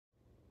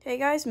Hey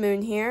guys,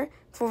 Moon here.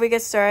 Before we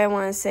get started, I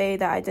want to say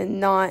that I did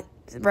not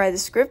write a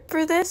script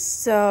for this,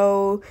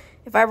 so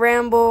if I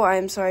ramble,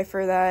 I'm sorry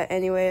for that.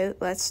 Anyway,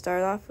 let's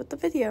start off with the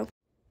video.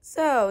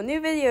 So,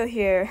 new video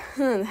here.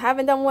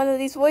 Haven't done one of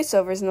these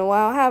voiceovers in a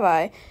while, have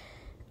I?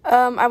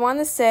 I want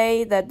to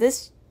say that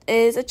this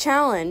is a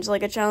challenge,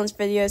 like a challenge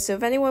video, so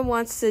if anyone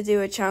wants to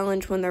do a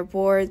challenge when they're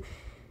bored,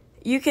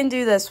 you can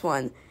do this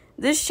one.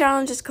 This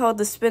challenge is called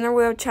the Spinner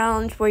Wheel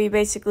Challenge, where you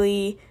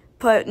basically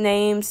put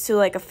names to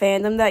like a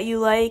fandom that you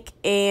like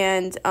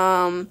and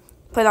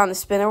put on the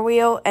spinner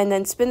wheel and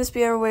then spin the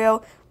spinner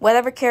wheel.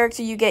 Whatever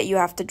character you get, you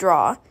have to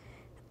draw.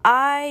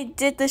 I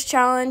did this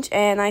challenge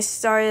and I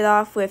started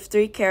off with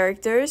 3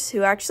 characters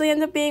who actually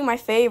ended up being my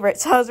favorite,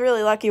 so I was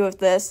really lucky with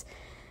this.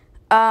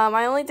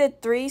 I only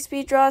did 3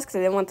 speed draws because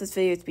I didn't want this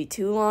video to be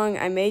too long.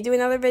 I may do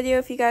another video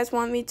if you guys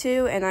want me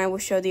to, and I will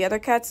show the other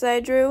cats that I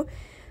drew.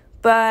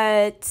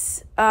 But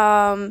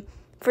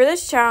for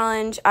this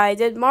challenge, I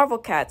did Marvel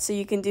cats, so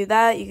you can do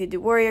that. You can do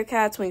Warrior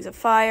Cats, Wings of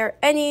Fire,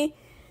 any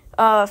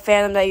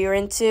fandom that you're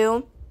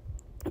into.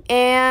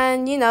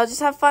 And, you know, just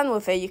have fun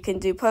with it. You can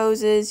do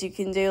poses, you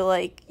can do,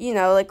 like, you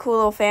know, like cool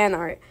little fan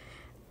art.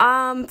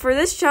 For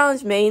this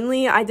challenge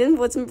mainly, I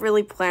wasn't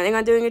really planning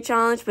on doing a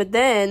challenge, but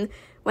then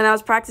when I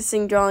was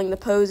practicing drawing the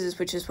poses,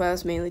 which is what I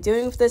was mainly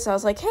doing with this, I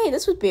was like, hey,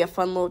 this would be a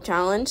fun little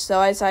challenge, so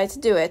I decided to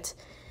do it.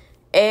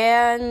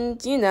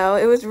 And, you know,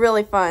 it was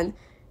really fun.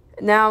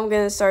 Now I'm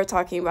going to start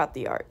talking about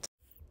the art.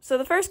 So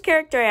the first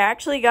character I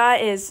actually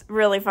got is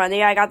really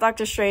funny. I got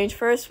Doctor Strange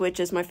first, which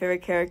is my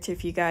favorite character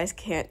if you guys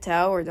can't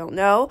tell or don't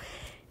know.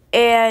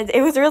 And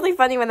it was really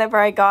funny whenever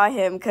I got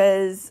him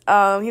because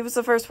he was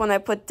the first one I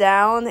put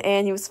down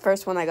and he was the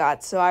first one I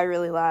got, so I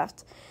really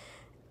laughed.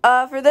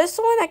 For this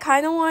one, I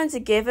kind of wanted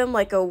to give him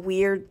like a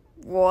weird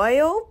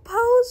royal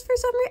pose for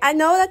some reason. I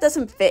know that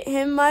doesn't fit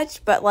him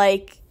much, but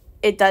like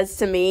it does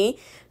to me.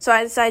 So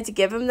I decided to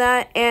give him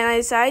that, and I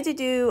decided to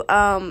do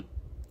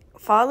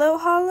Phalo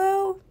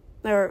Hollow.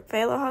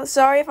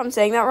 Sorry if I'm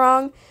saying that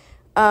wrong.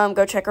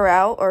 Go check her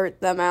out or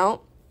them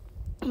out.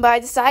 But I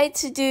decided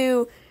to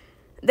do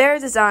their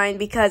design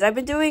because I've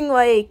been doing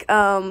like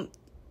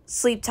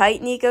Sleep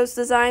Tight Nico's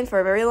design for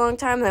a very long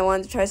time, and I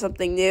wanted to try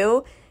something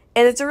new.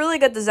 And it's a really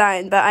good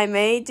design, but I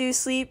may do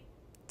Sleep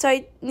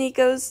Tight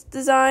Nico's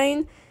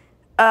design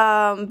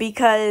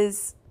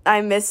because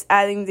I miss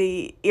adding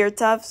the ear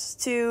tufts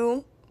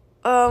to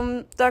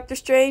Doctor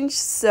Strange,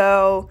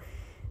 so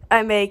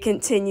I may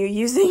continue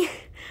using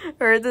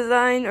her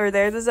design or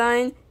their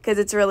design because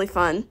it's really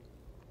fun.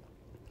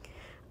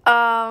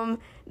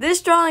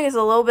 This drawing is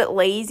a little bit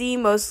lazy,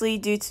 mostly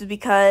due to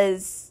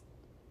because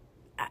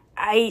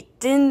I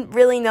didn't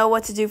really know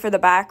what to do for the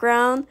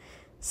background,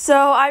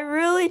 so I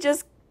really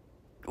just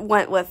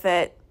went with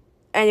it.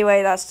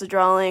 Anyway, that's the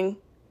drawing.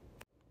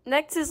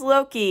 Next is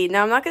Loki.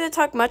 Now, I'm not going to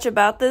talk much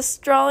about this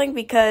drawing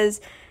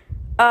because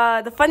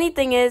the funny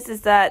thing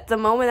is that the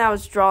moment I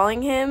was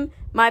drawing him,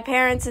 my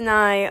parents and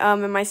I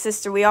and my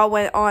sister, we all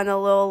went on a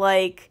little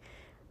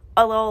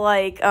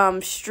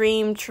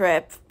stream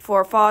trip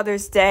for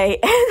Father's Day,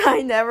 and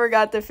I never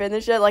got to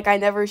finish it. Like, I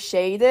never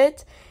shaded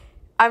it.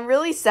 I'm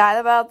really sad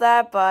about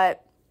that,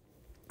 but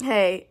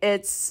hey,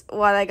 it's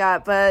what I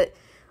got. But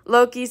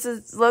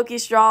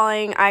Loki's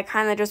drawing, I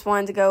kind of just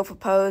wanted to go for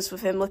pose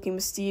with him looking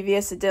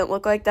mischievous. It didn't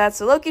look like that.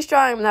 So Loki's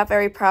drawing I'm not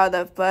very proud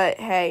of, but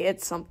hey,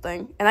 it's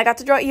something. And I got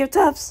to draw ear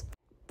tufts.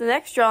 The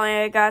next drawing,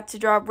 I got to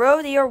draw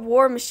Rhobey or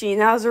War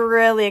Machine. I was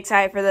really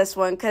excited for this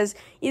one because,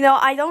 you know,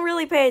 I don't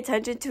really pay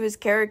attention to his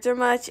character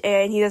much,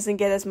 and he doesn't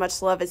get as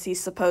much love as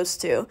he's supposed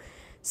to.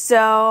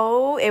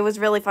 So it was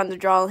really fun to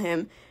draw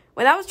him.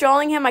 When I was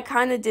drawing him, I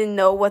kind of didn't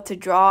know what to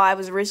draw. I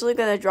was originally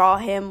going to draw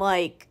him,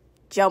 like,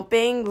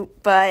 jumping,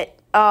 but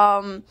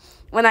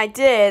when I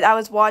did, I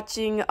was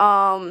watching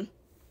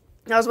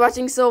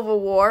Civil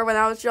War when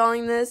I was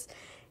drawing this,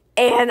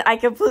 and I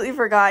completely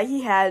forgot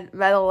he had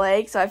metal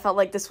legs, so I felt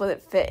like this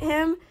wouldn't fit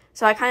him,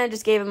 so I kind of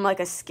just gave him, like,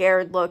 a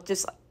scared look.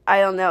 Just,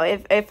 I don't know,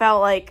 I felt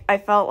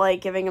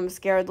like giving him a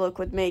scared look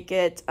would make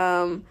it,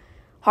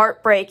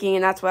 heartbreaking,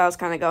 and that's what I was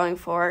kind of going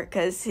for,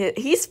 because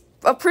he's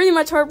a pretty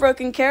much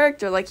heartbroken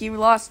character. Like, he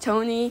lost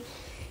Tony,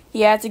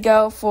 he had to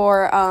go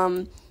for,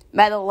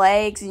 metal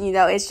legs, and, you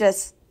know,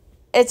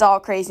 it's all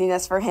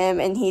craziness for him,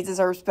 and he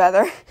deserves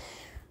better.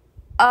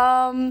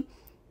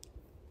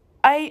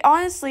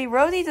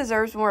 Rhodey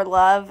deserves more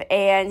love,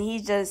 and he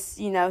just,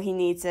 you know, he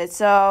needs it.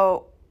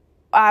 So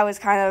I was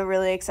kind of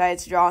really excited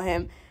to draw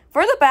him.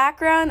 For the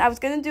background, I was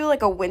going to do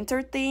like a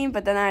winter theme,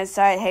 but then I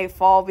decided, hey,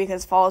 fall,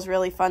 because fall is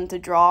really fun to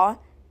draw,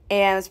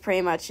 and that's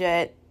pretty much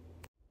it.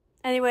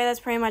 Anyway, that's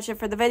pretty much it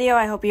for the video.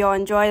 I hope you all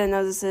enjoyed. I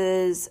know this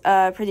is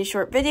a pretty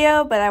short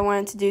video, but I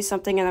wanted to do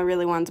something and I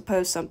really wanted to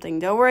post something.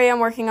 Don't worry, I'm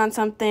working on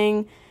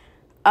something,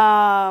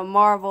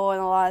 Marvel and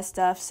a lot of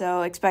stuff,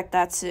 so expect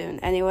that soon.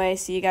 Anyway,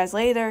 see you guys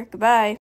later. Goodbye.